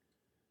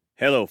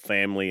Hello,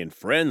 family and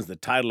friends. The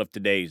title of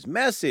today's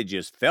message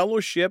is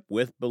Fellowship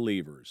with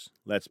Believers.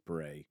 Let's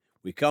pray.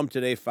 We come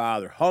today,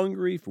 Father,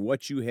 hungry for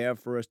what you have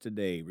for us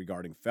today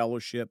regarding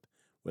fellowship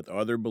with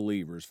other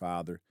believers,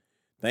 Father.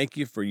 Thank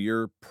you for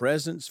your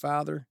presence,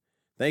 Father.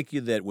 Thank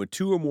you that when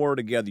two or more are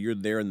together, you're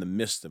there in the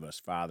midst of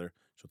us, Father.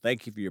 So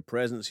thank you for your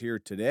presence here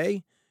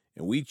today,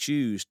 and we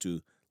choose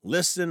to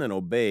listen and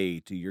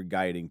obey to your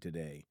guiding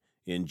today.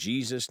 In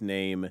Jesus'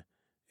 name,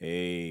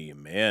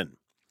 amen.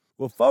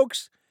 Well,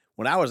 folks,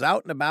 when I was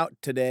out and about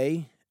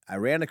today, I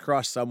ran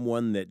across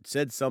someone that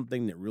said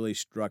something that really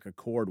struck a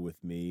chord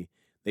with me.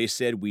 They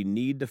said we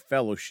need to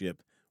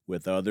fellowship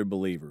with other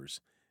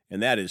believers,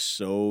 and that is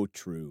so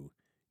true.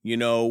 You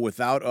know,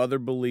 without other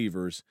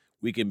believers,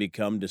 we can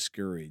become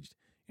discouraged,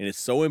 and it's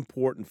so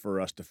important for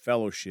us to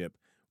fellowship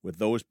with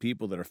those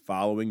people that are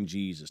following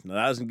Jesus. Now,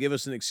 that doesn't give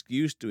us an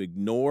excuse to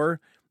ignore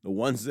the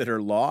ones that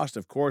are lost.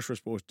 Of course, we're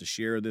supposed to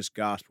share this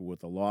gospel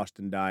with a lost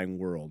and dying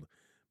world.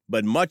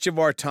 But much of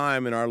our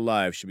time in our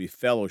lives should be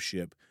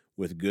fellowship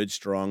with good,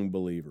 strong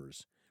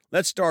believers.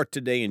 Let's start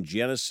today in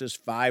Genesis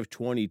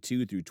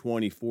 5:22 through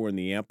 24 in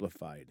the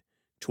Amplified.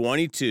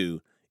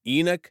 22,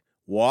 Enoch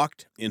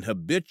walked in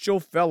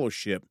habitual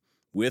fellowship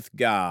with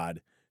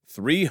God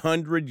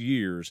 300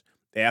 years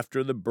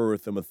after the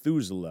birth of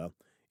Methuselah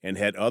and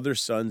had other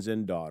sons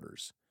and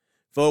daughters.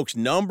 Folks,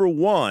 number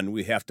one,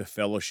 we have to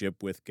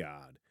fellowship with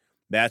God.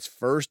 That's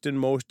first and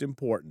most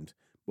important.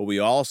 But we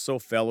also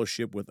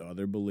fellowship with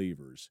other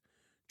believers.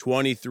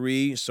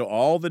 23, so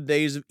all the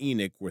days of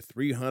Enoch were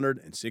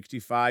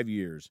 365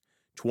 years.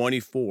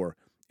 24,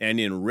 and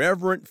in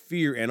reverent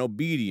fear and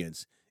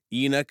obedience,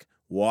 Enoch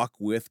walked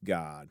with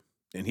God.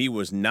 And he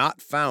was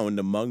not found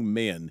among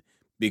men,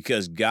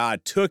 because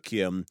God took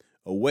him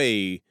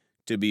away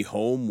to be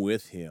home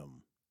with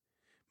him.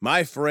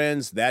 My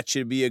friends, that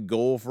should be a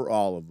goal for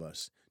all of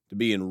us, to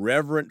be in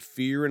reverent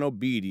fear and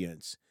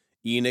obedience.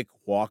 Enoch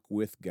walked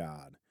with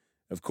God.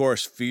 Of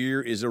course,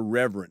 fear is a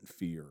reverent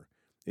fear.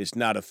 It's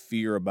not a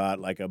fear about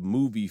like a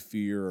movie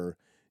fear or,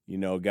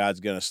 God's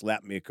going to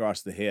slap me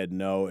across the head.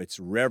 No, it's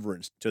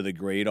reverence to the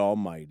great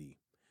Almighty.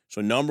 So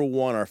number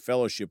one, our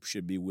fellowship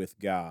should be with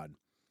God.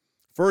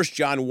 1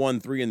 John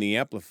 1:3 in the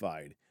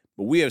Amplified.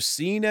 But we have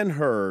seen and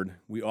heard,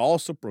 we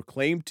also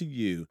proclaim to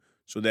you,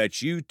 so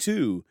that you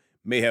too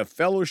may have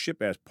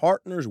fellowship as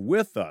partners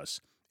with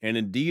us. And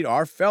indeed,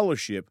 our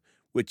fellowship,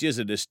 which is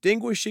a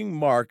distinguishing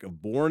mark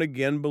of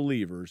born-again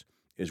believers,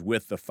 is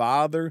with the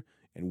Father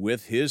and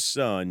with his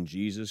Son,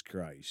 Jesus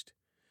Christ.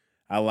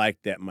 I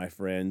like that, my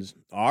friends.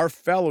 Our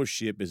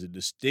fellowship is a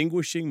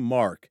distinguishing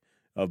mark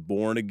of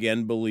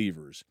born-again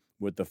believers,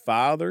 with the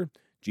Father,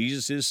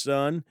 Jesus his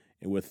Son,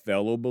 and with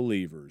fellow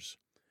believers.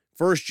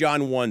 1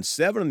 John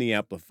 1:7 in the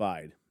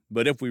Amplified.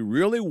 But if we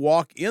really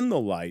walk in the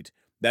light,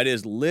 that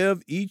is,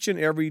 live each and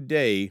every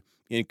day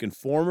in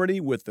conformity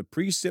with the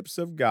precepts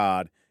of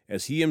God,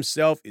 as he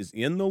himself is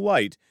in the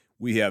light,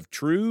 we have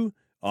true,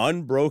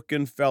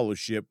 unbroken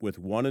fellowship with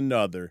one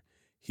another,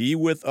 he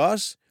with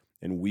us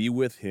and we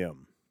with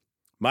him.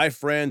 My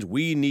friends,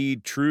 we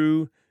need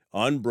true,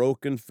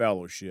 unbroken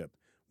fellowship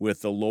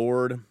with the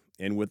Lord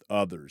and with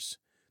others.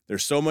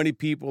 There's so many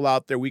people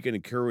out there we can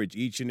encourage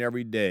each and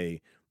every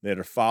day that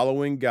are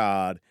following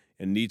God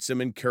and need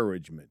some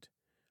encouragement.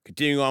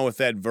 Continuing on with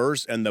that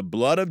verse, and the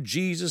blood of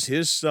Jesus,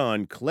 his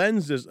Son,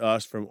 cleanses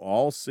us from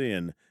all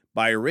sin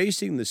by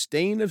erasing the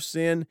stain of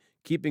sin,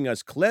 keeping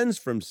us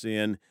cleansed from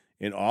sin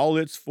in all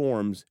its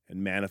forms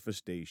and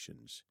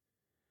manifestations.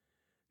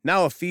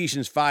 Now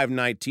Ephesians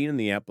 5:19 in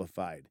the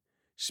Amplified.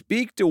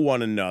 Speak to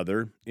one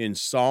another in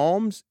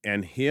psalms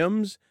and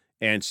hymns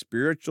and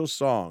spiritual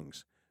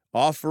songs,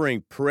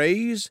 offering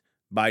praise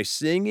by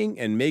singing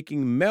and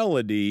making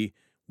melody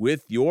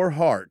with your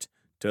heart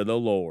to the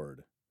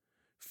Lord.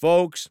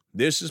 Folks,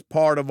 this is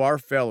part of our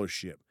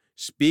fellowship,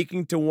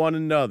 speaking to one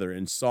another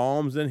in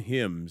psalms and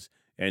hymns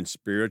and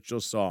spiritual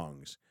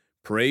songs,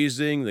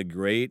 praising the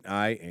great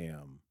I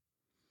Am.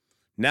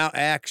 Now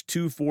Acts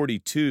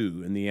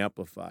 2:42 in the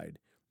Amplified.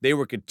 They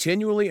were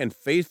continually and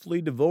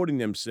faithfully devoting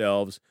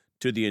themselves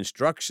to the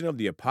instruction of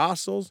the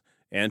apostles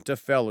and to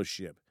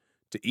fellowship,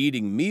 to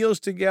eating meals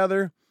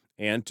together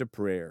and to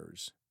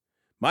prayers.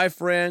 My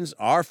friends,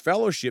 our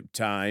fellowship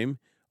time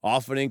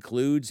often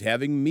includes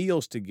having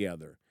meals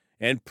together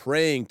and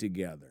praying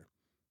together.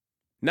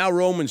 Now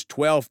Romans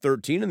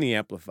 12:13 in the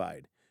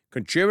Amplified,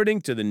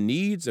 contributing to the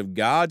needs of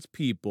God's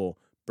people,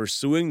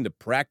 pursuing the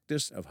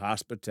practice of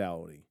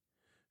hospitality.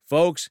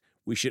 Folks,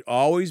 we should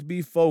always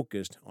be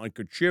focused on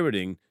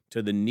contributing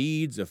to the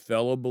needs of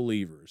fellow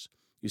believers.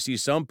 You see,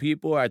 some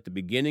people are at the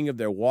beginning of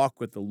their walk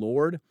with the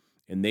Lord,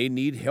 and they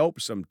need help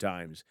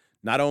sometimes,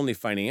 not only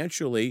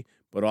financially,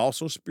 but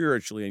also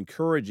spiritually,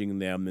 encouraging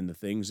them in the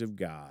things of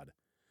God.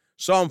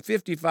 Psalm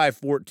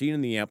 55:14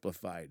 in the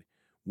Amplified.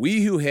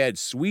 We who had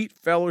sweet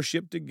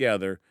fellowship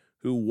together,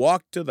 who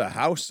walked to the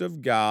house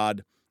of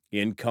God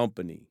in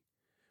company.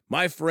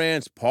 My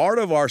friends, part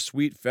of our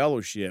sweet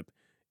fellowship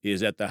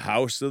is at the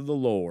house of the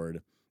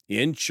Lord,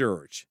 in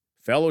church,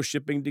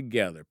 fellowshipping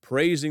together,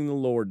 praising the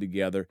Lord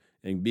together,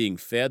 and being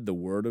fed the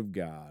Word of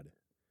God.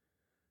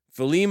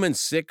 Philemon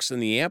 6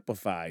 in the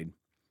Amplified,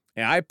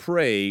 and I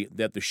pray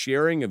that the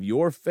sharing of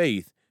your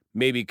faith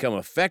may become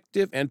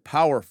effective and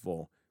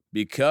powerful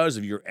because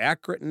of your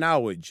accurate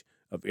knowledge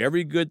of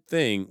every good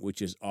thing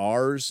which is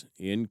ours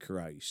in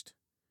Christ.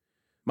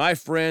 My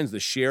friends, the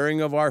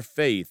sharing of our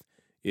faith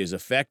is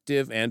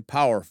effective and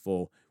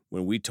powerful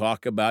when we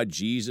talk about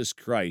Jesus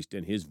Christ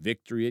and his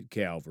victory at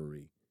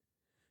Calvary.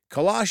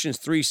 Colossians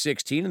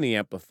 3:16 in the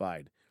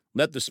Amplified,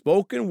 let the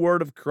spoken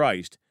word of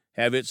Christ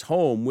have its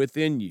home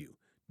within you,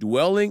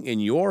 dwelling in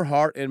your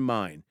heart and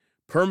mind,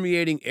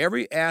 permeating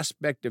every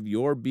aspect of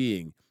your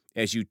being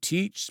as you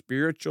teach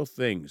spiritual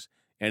things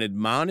and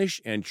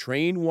admonish and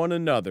train one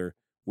another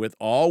with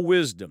all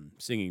wisdom,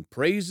 singing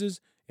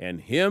praises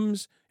and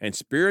hymns and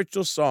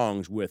spiritual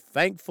songs with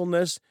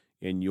thankfulness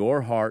in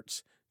your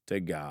hearts to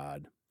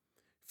God.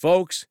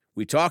 Folks,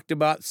 we talked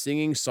about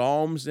singing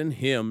psalms and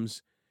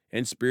hymns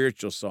and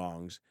spiritual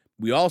songs.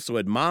 We also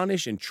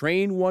admonish and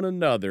train one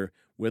another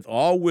with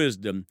all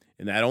wisdom,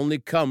 and that only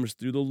comes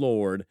through the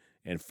Lord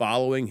and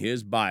following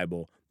his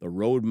Bible, the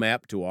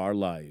roadmap to our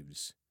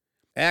lives.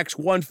 Acts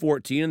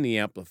 1:14 in the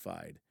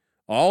Amplified.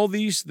 All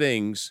these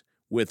things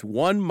with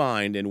one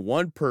mind and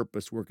one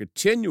purpose were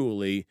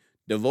continually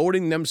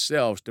devoting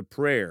themselves to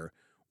prayer,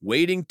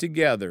 waiting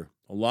together,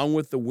 along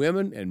with the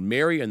women and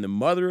Mary and the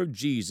mother of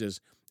Jesus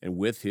and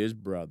with his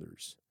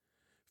brothers.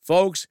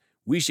 Folks,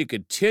 we should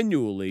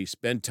continually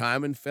spend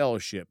time in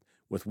fellowship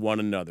with one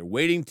another,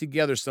 waiting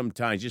together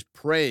sometimes, just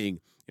praying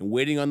and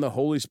waiting on the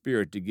Holy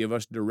Spirit to give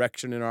us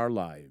direction in our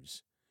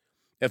lives.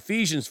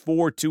 Ephesians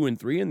 4:2 and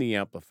 3 in the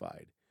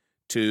Amplified.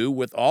 2,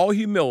 with all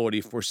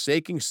humility,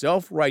 forsaking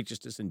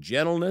self-righteousness and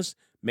gentleness,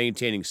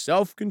 maintaining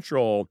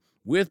self-control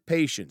with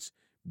patience,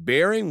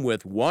 bearing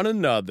with one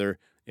another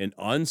in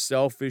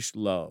unselfish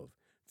love.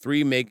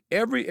 3, make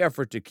every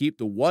effort to keep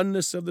the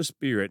oneness of the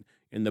Spirit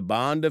in the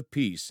bond of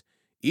peace,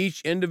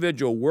 each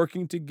individual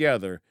working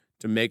together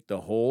to make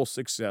the whole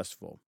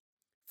successful.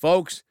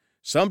 Folks,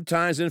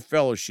 sometimes in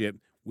fellowship,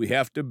 we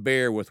have to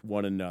bear with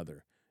one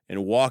another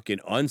and walk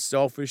in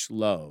unselfish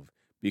love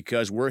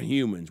because we're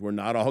humans. We're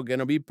not all going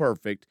to be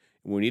perfect,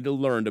 and we need to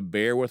learn to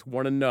bear with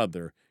one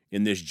another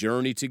in this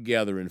journey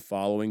together in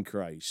following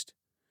Christ.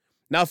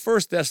 Now,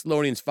 1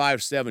 Thessalonians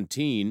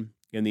 5:17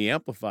 in the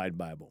Amplified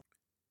Bible.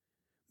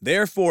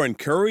 Therefore,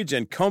 encourage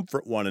and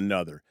comfort one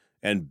another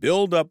and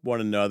build up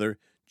one another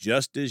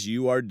just as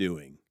you are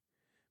doing.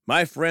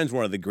 My friends,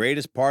 one of the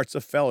greatest parts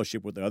of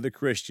fellowship with other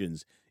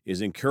Christians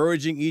is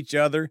encouraging each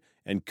other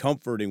and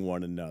comforting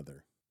one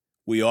another.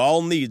 We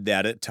all need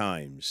that at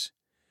times.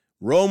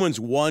 Romans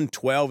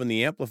 1:12 in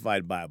the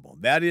Amplified Bible,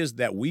 that is,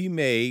 that we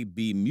may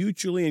be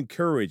mutually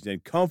encouraged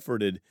and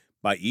comforted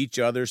by each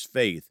other's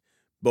faith,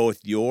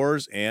 both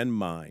yours and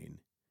mine.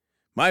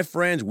 My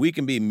friends, we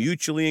can be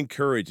mutually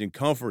encouraged and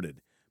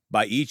comforted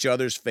by each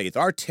other's faith.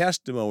 Our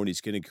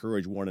testimonies can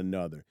encourage one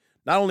another,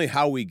 not only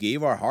how we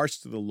gave our hearts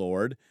to the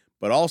Lord,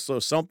 but also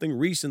something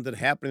recent that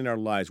happened in our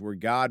lives where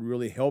God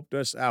really helped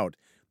us out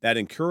that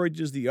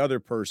encourages the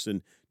other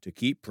person to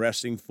keep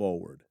pressing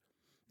forward.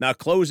 Now,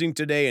 closing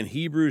today in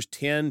Hebrews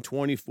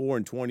 10:24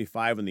 and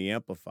 25 in the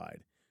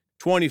Amplified.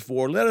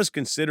 24, let us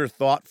consider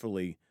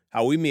thoughtfully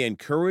how we may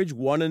encourage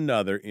one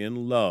another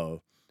in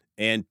love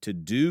and to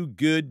do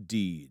good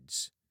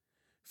deeds.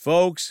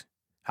 Folks,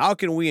 how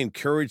can we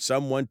encourage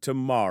someone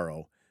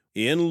tomorrow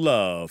in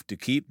love to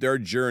keep their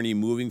journey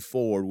moving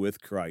forward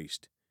with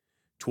Christ?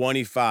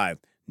 25,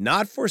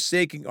 not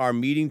forsaking our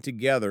meeting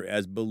together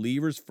as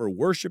believers for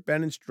worship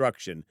and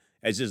instruction,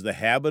 as is the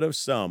habit of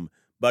some,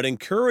 but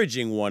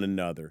encouraging one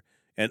another,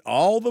 and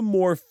all the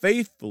more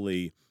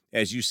faithfully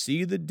as you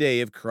see the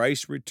day of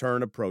Christ's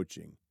return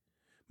approaching.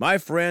 My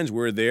friends,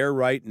 we're there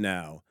right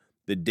now,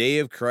 the day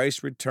of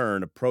Christ's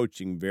return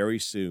approaching very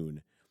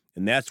soon.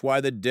 And that's why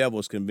the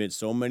devil's convinced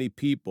so many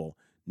people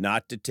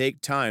not to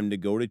take time to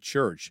go to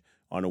church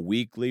on a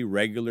weekly,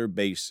 regular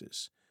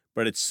basis.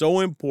 But it's so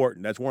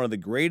important. That's one of the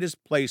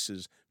greatest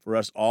places for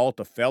us all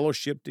to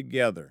fellowship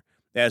together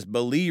as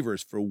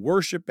believers for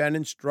worship and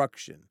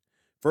instruction.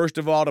 First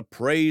of all, to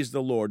praise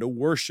the Lord, to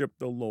worship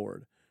the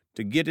Lord,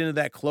 to get into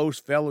that close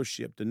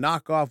fellowship, to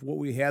knock off what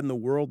we had in the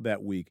world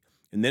that week,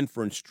 and then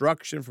for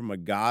instruction from a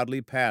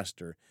godly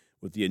pastor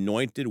with the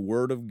anointed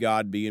word of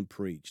God being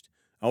preached.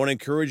 I want to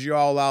encourage you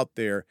all out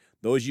there,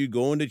 those of you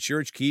going to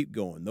church, keep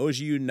going. Those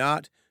of you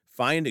not,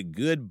 find a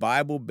good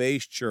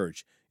Bible-based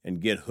church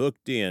and get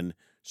hooked in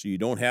so you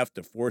don't have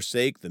to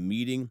forsake the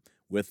meeting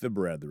with the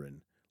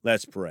brethren.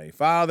 Let's pray.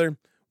 Father,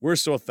 we're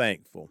so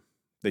thankful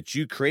that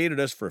you created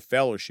us for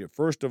fellowship,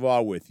 first of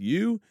all with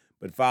you,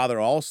 but Father,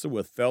 also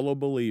with fellow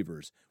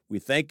believers. We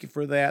thank you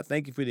for that.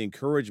 Thank you for the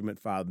encouragement,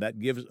 Father, that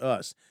gives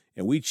us,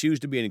 and we choose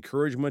to be an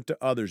encouragement to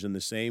others in the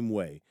same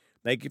way.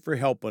 Thank you for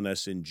helping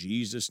us in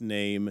Jesus'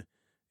 name.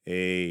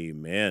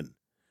 Amen.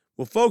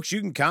 Well, folks, you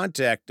can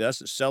contact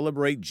us at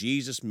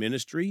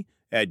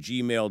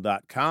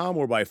celebratejesusministry@gmail.com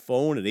or by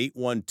phone at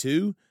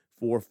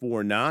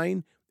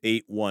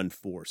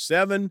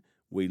 812-449-8147.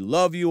 We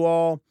love you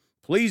all.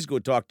 Please go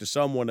talk to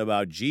someone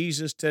about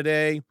Jesus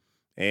today.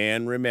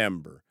 And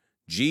remember,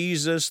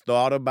 Jesus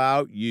thought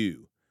about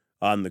you.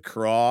 on the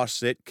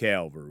cross at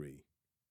Calvary.